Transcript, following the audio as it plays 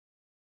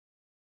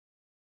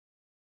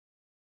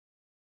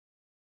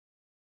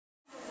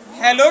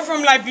Hello from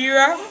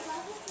Liberia.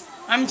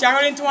 I'm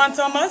Geraldine Tuan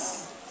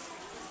Thomas.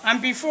 I'm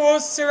before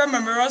Sarah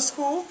Memorial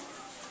School.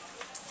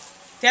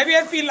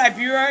 Wfb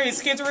Liberia is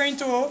catering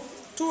to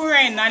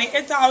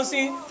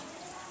 298,000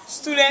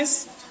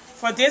 students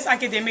for this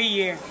academic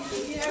year.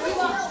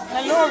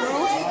 Hello,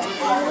 Ruth.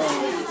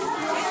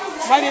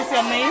 What is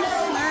your name?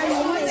 My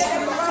name is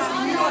Ruth.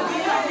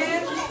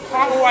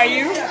 How old are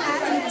you?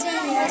 I'm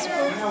 10 years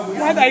old.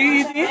 What are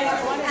you eating?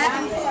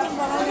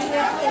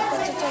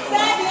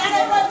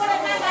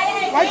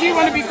 What do you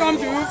want to become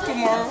to Ruth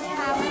tomorrow?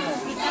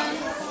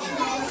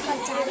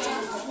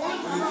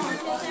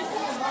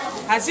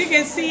 As you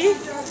can see,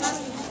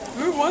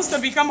 Ruth wants to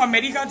become a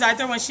medical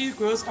doctor when she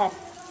grows up.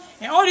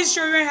 And all these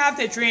children have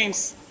their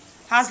dreams.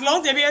 As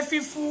long as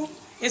WFB food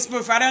is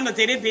provided on a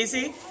daily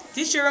basis,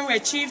 these children will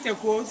achieve their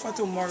goal for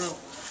tomorrow.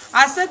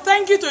 I said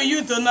thank you to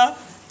you, Donna.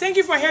 Thank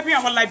you for helping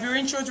our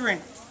Liberian children.